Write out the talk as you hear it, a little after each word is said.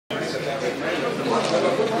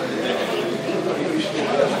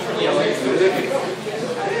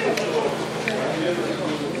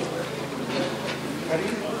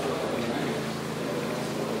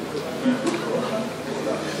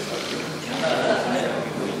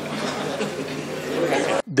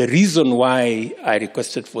The reason why I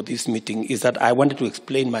requested for this meeting is that I wanted to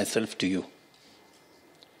explain myself to you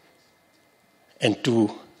and to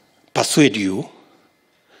persuade you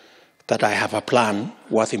that I have a plan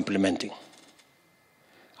worth implementing.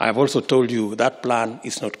 I have also told you that plan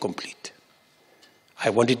is not complete. I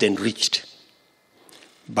want it enriched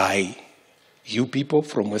by you people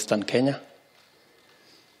from Western Kenya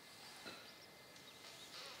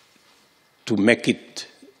to make it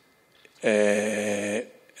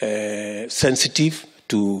sensitive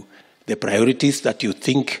to the priorities that you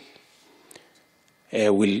think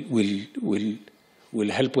will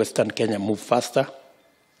help Western Kenya move faster.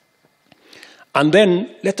 And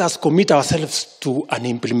then let us commit ourselves to an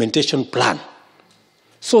implementation plan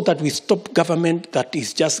so that we stop government that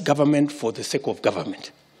is just government for the sake of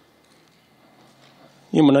government.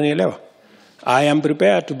 I am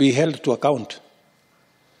prepared to be held to account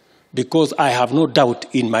because I have no doubt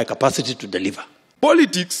in my capacity to deliver.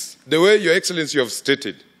 Politics, the way Your Excellency you have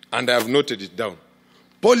stated, and I have noted it down,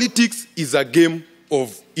 politics is a game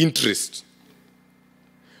of interest.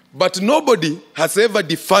 But nobody has ever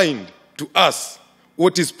defined to us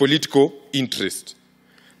what is political interest.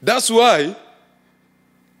 That's why,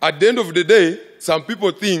 at the end of the day, some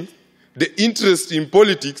people think the interest in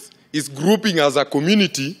politics is grouping as a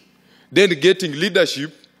community, then getting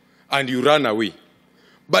leadership, and you run away.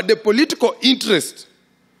 But the political interest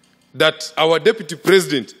that our Deputy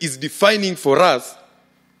President is defining for us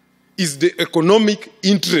is the economic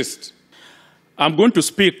interest. I'm going to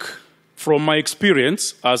speak from my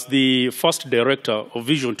experience as the first director of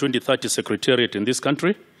Vision 2030 Secretariat in this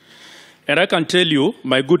country. And I can tell you,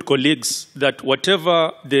 my good colleagues, that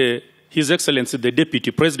whatever His Excellency, the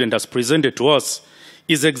Deputy President, has presented to us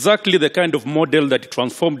is exactly the kind of model that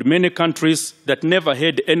transformed many countries that never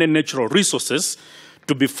had any natural resources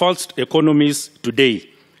to be first economies today,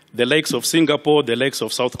 the likes of Singapore, the likes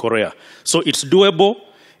of South Korea. So it's doable,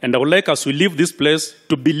 and I would like us to leave this place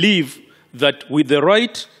to believe that with the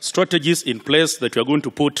right strategies in place that we are going to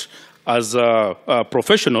put as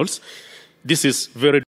professionals, this is very